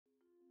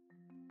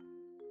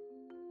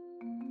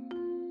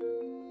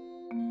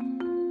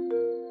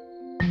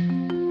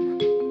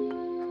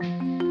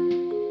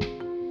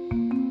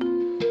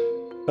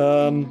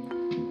Um,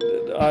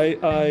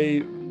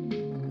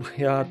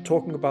 yeah,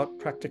 talking about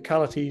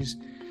practicalities,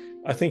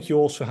 I think you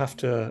also have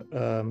to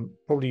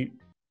probably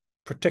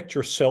protect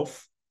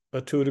yourself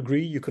to a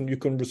degree. You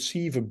can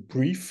receive a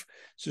brief.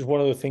 This is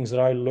one of the things that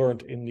I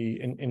learned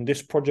in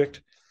this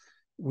project.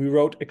 We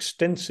wrote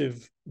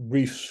extensive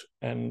briefs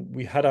and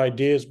we had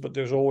ideas, but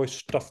there's always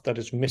stuff that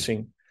is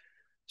missing.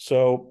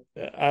 So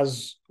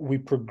as we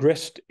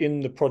progressed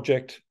in the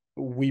project,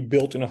 we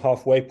built in a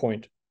halfway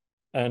point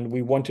and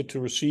we wanted to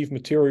receive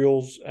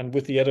materials. And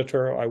with the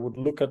editor, I would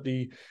look at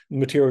the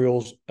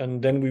materials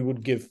and then we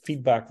would give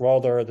feedback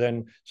rather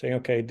than saying,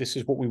 okay, this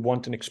is what we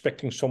want and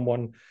expecting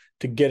someone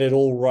to get it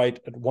all right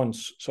at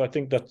once. So I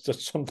think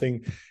that's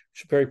something,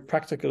 very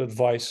practical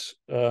advice.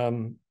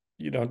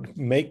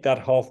 Make that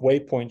halfway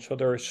point so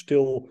there is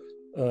still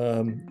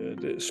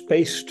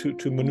space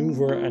to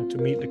maneuver and to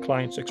meet the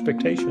client's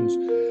expectations.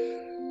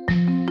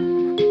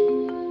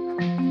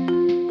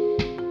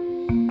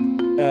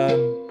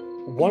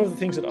 One of the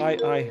things that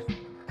I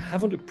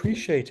haven't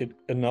appreciated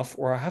enough,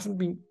 or I haven't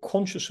been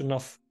conscious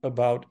enough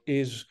about,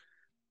 is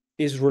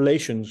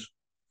relations.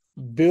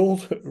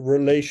 Build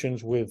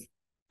relations with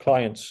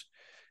clients.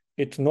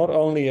 It's not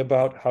only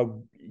about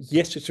how,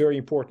 yes, it's very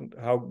important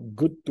how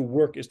good the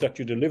work is that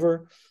you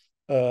deliver,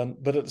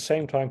 but at the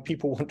same time,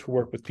 people want to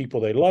work with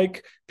people they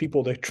like,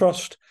 people they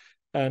trust,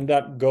 and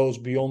that goes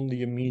beyond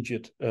the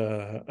immediate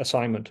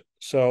assignment.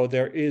 So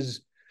there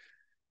is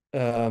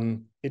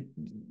it.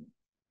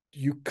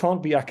 You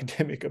can't be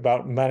academic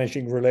about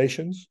managing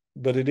relations,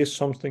 but it is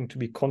something to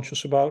be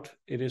conscious about.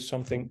 It is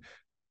something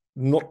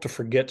not to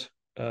forget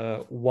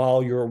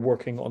while you're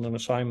working on an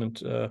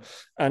assignment,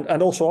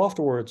 and also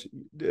afterwards.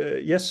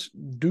 Yes,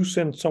 do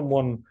send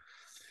someone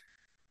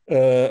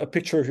a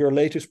picture of your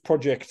latest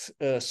project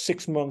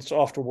 6 months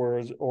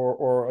afterwards,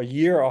 or a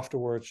year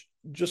afterwards,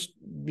 just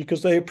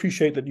because they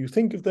appreciate that you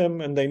think of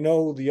them and they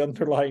know the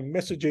underlying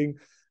messaging.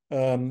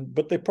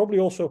 But they probably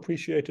also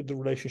appreciated the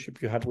relationship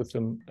you had with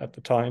them at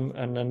the time.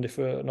 And then if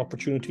an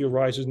opportunity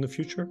arises in the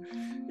future,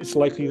 it's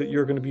likely that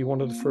you're going to be one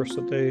of the first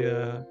that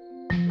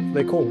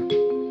they call.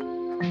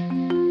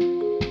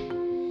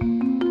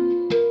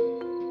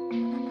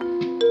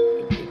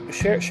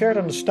 Shared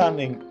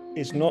understanding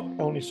is not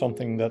only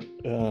something that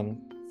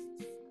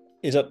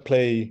is at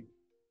play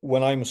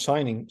when I'm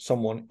assigning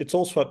someone. It's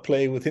also at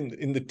play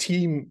in the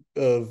team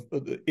of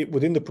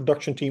within the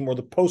production team or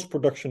the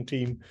post-production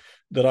team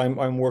that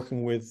I'm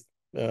working with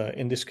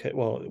in this case,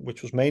 well,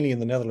 which was mainly in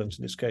the Netherlands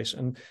in this case.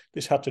 And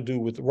this had to do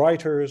with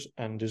writers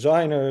and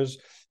designers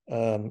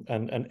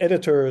and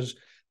editors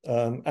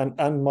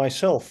and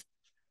myself.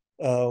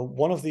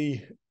 One of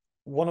the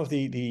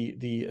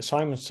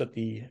assignments that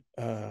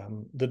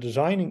the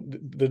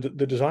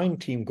design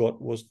team got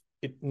was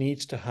it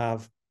needs to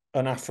have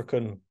an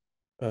African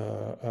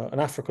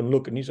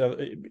look. It needs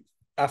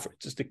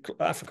it's the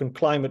African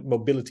Climate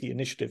Mobility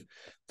Initiative.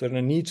 There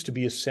needs to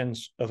be a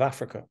sense of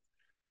Africa.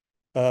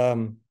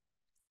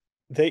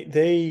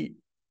 They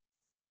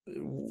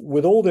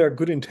with all their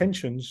good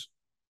intentions,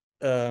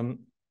 aren't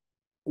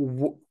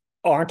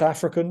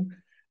African,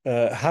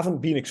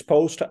 haven't been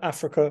exposed to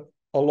Africa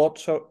a lot.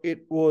 So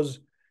it was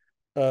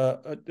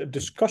a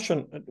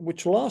discussion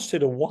which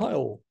lasted a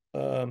while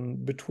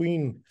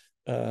between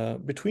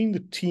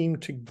the team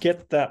to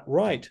get that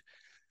right.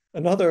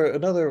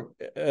 Another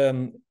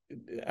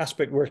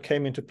aspect where it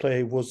came into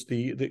play was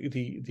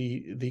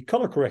the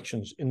color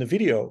corrections in the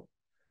video.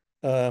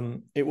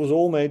 It was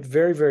all made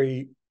very,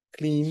 very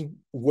clean,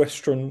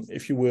 Western,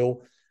 if you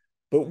will.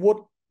 But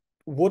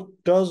what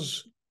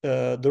does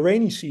the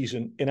rainy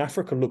season in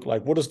Africa look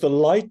like? What does the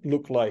light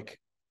look like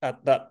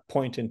at that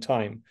point in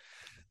time?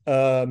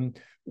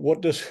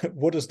 What does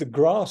the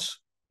grass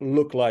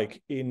look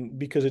like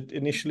because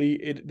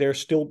there's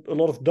still a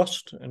lot of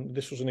dust, and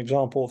this was an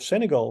example of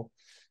Senegal.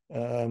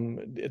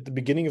 At the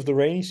beginning of the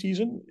rainy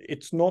season,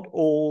 it's not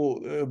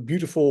all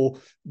beautiful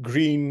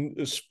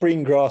green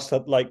spring grass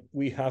that like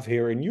we have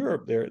here in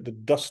Europe. There, the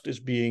dust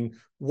is being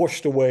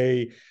washed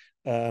away,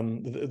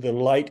 the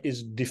light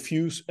is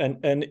diffuse,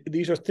 and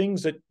these are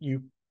things that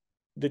you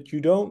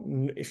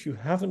don't, if you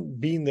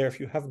haven't been there, if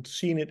you haven't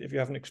seen it, if you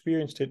haven't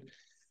experienced it,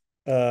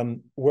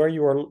 where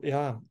you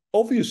are,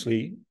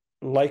 obviously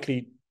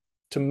likely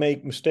to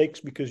make mistakes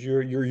because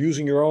you're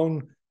using your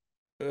own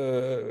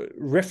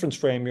reference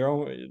frame, your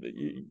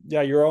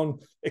own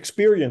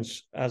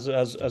experience as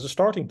a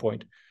starting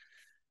point.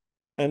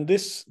 And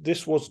this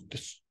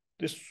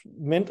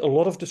meant a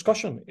lot of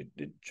discussion.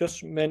 It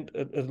just meant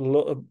a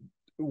lot of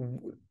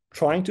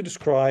trying to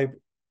describe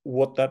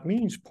what that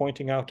means,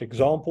 pointing out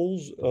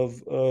examples of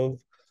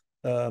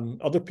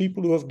other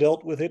people who have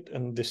dealt with it,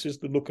 and this is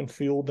the look and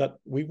feel that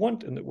we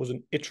want. And it was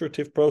an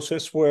iterative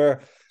process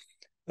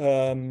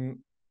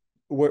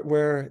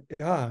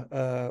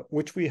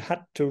which we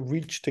had to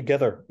reach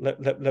together.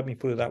 Let me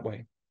put it that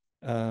way.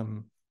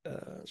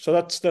 So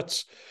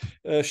that's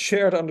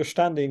shared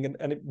understanding,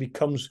 and it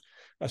becomes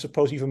I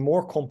suppose, even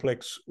more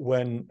complex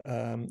when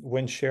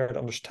shared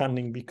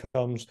understanding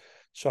becomes,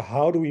 so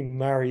how do we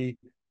marry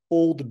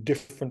all the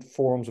different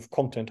forms of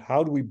content?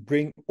 How do we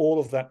bring all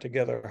of that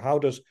together? How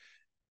does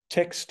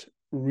text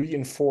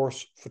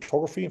reinforce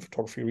photography and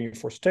photography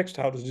reinforce text?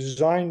 How does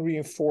design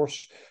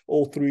reinforce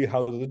all three?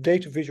 How do the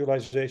data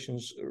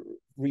visualizations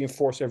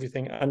reinforce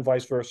everything, and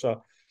vice versa?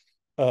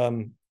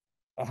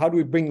 How do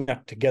we bring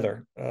that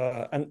together?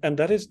 And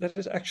that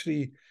is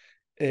actually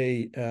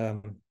a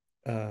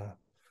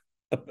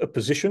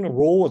position, a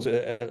role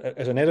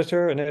as an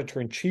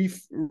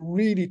editor-in-chief,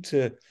 really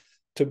to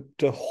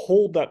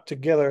hold that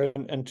together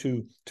and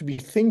to be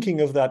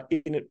thinking of that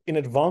in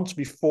advance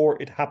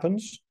before it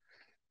happens,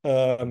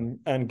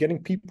 and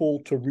getting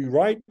people to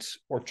rewrite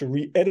or to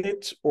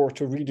re-edit or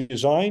to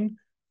redesign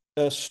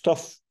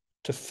stuff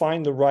to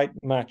find the right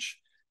match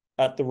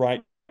at the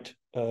right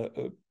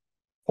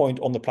point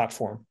on the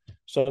platform.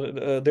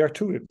 So there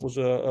too, it was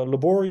a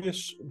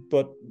laborious,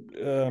 but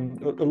a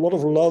lot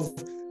of love,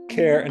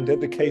 care, and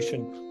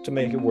dedication to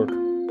make it work.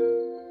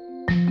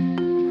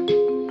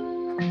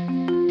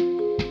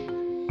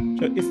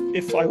 So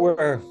if I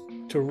were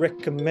to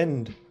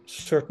recommend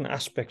certain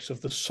aspects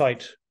of the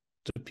site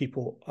to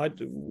people, I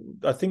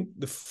think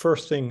the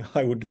first thing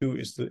I would do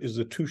is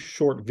the two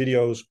short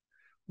videos,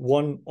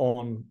 one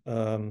on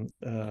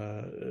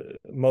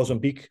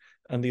Mozambique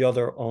and the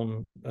other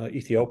on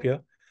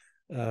Ethiopia.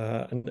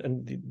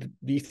 And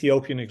the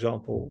Ethiopian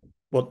example,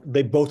 well,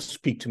 they both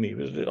speak to me.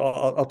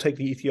 I'll take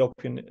the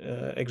Ethiopian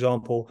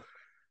example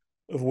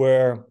of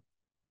where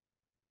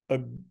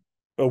a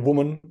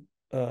woman,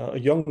 a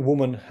young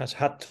woman, has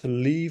had to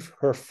leave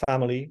her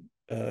family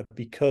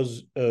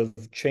because of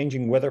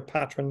changing weather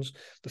patterns.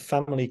 The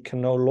family can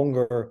no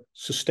longer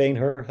sustain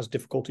her, has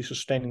difficulty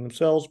sustaining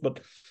themselves, but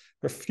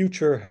her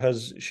future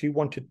she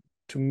wanted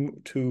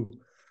to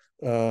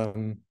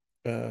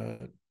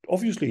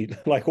obviously,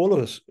 like all of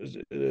us,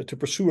 to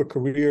pursue a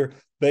career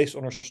based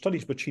on her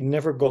studies, but she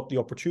never got the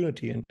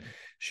opportunity, and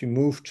she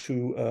moved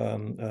to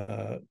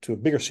a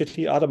bigger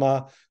city,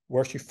 Adama,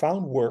 where she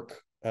found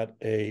work at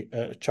a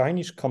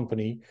Chinese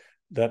company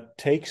that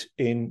takes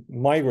in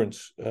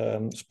migrants,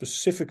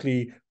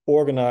 specifically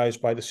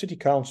organized by the city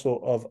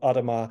council of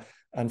Adama,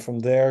 and from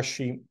there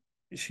she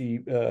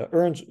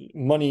earns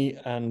money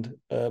and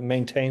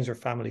maintains her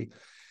family.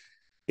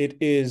 It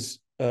is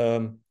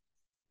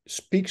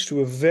speaks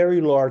to a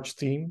very large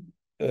theme,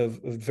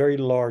 of a very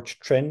large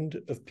trend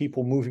of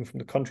people moving from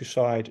the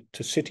countryside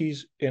to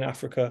cities in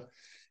Africa.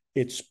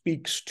 It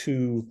speaks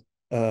to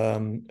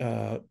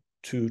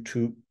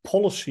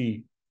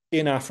policy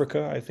in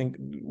Africa. I think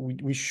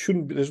we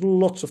shouldn't. There's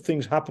lots of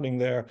things happening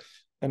there,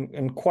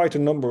 and quite a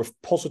number of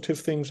positive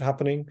things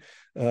happening.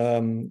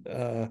 And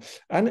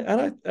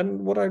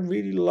what I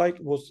really liked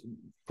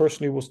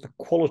personally was the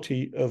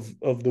quality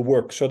of the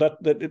work. So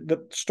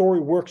that story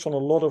works on a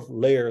lot of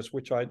layers,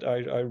 which I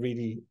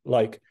really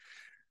like.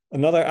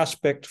 Another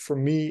aspect for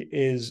me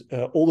is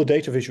all the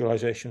data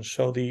visualizations.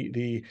 So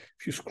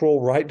if you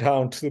scroll right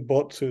down to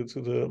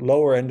the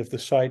lower end of the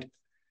site,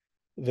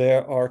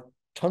 there are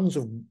tons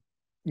of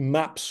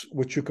maps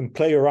which you can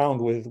play around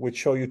with, which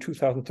show you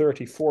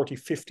 2030, 40,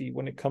 50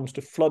 when it comes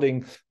to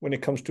flooding, when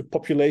it comes to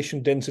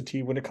population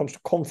density, when it comes to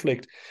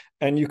conflict,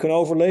 and you can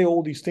overlay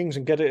all these things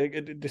and get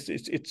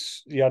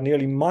it's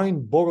nearly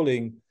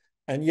mind-boggling,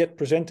 and yet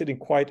presented in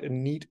quite a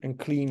neat and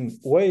clean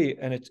way.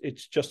 And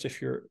it's just, if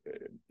you're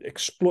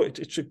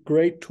it's a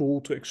great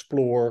tool to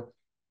explore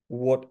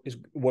what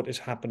is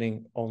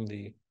happening on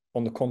the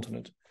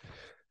continent.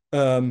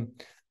 And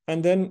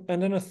then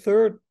a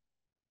third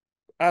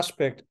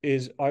aspect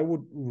is, I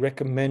would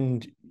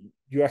recommend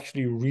you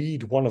actually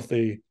read one of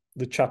the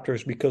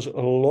chapters, because a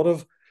lot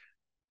of,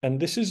 and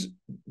this is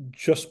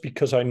just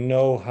because I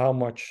know how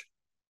much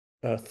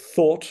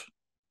thought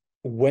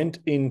went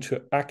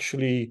into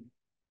actually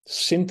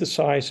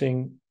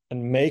synthesizing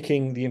and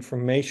making the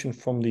information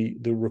from the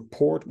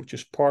report, which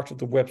is part of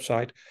the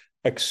website,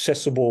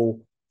 accessible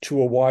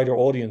to a wider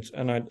audience.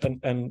 And I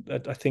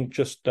think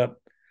just that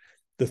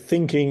the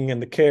thinking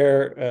and the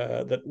care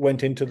that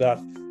went into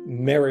that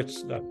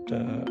merits that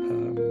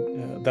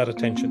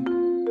attention.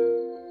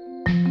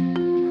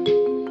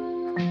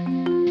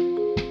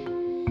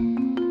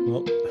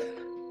 Well,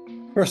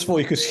 first of all,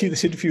 you can see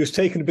this interview has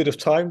taken a bit of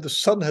time. The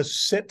sun has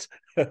set.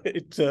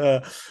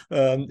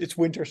 It's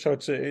winter, so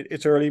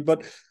it's early.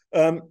 But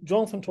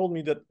Jonathan told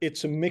me that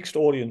it's a mixed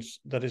audience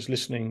that is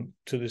listening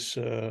to this.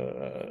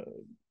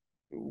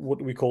 What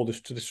do we call this?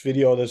 To this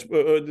video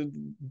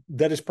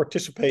that is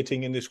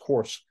participating in this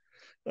course,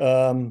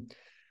 and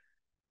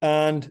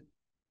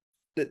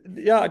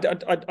yeah,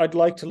 I'd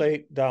like to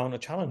lay down a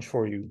challenge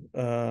for you,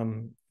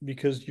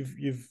 because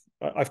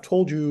I've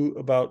told you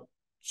about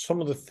some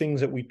of the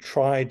things that we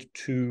tried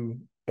to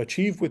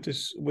achieve with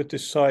this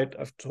site.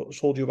 I've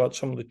told you about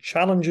some of the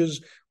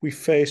challenges we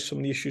face, some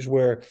of the issues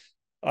where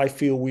I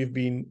feel we've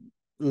been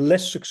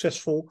less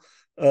successful.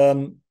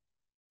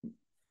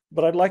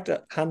 But I'd like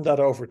to hand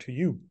that over to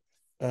you.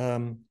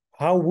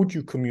 How would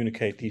you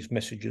communicate these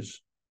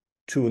messages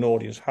to an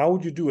audience? How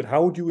would you do it?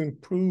 How would you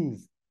improve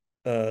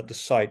the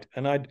site.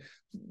 And I'd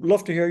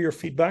love to hear your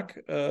feedback.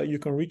 You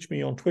can reach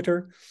me on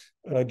Twitter.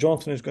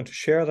 Jonathan is going to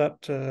share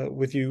that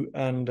with you,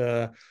 and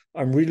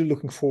I'm really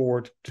looking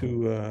forward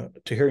to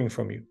hearing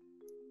from you.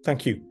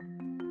 Thank you.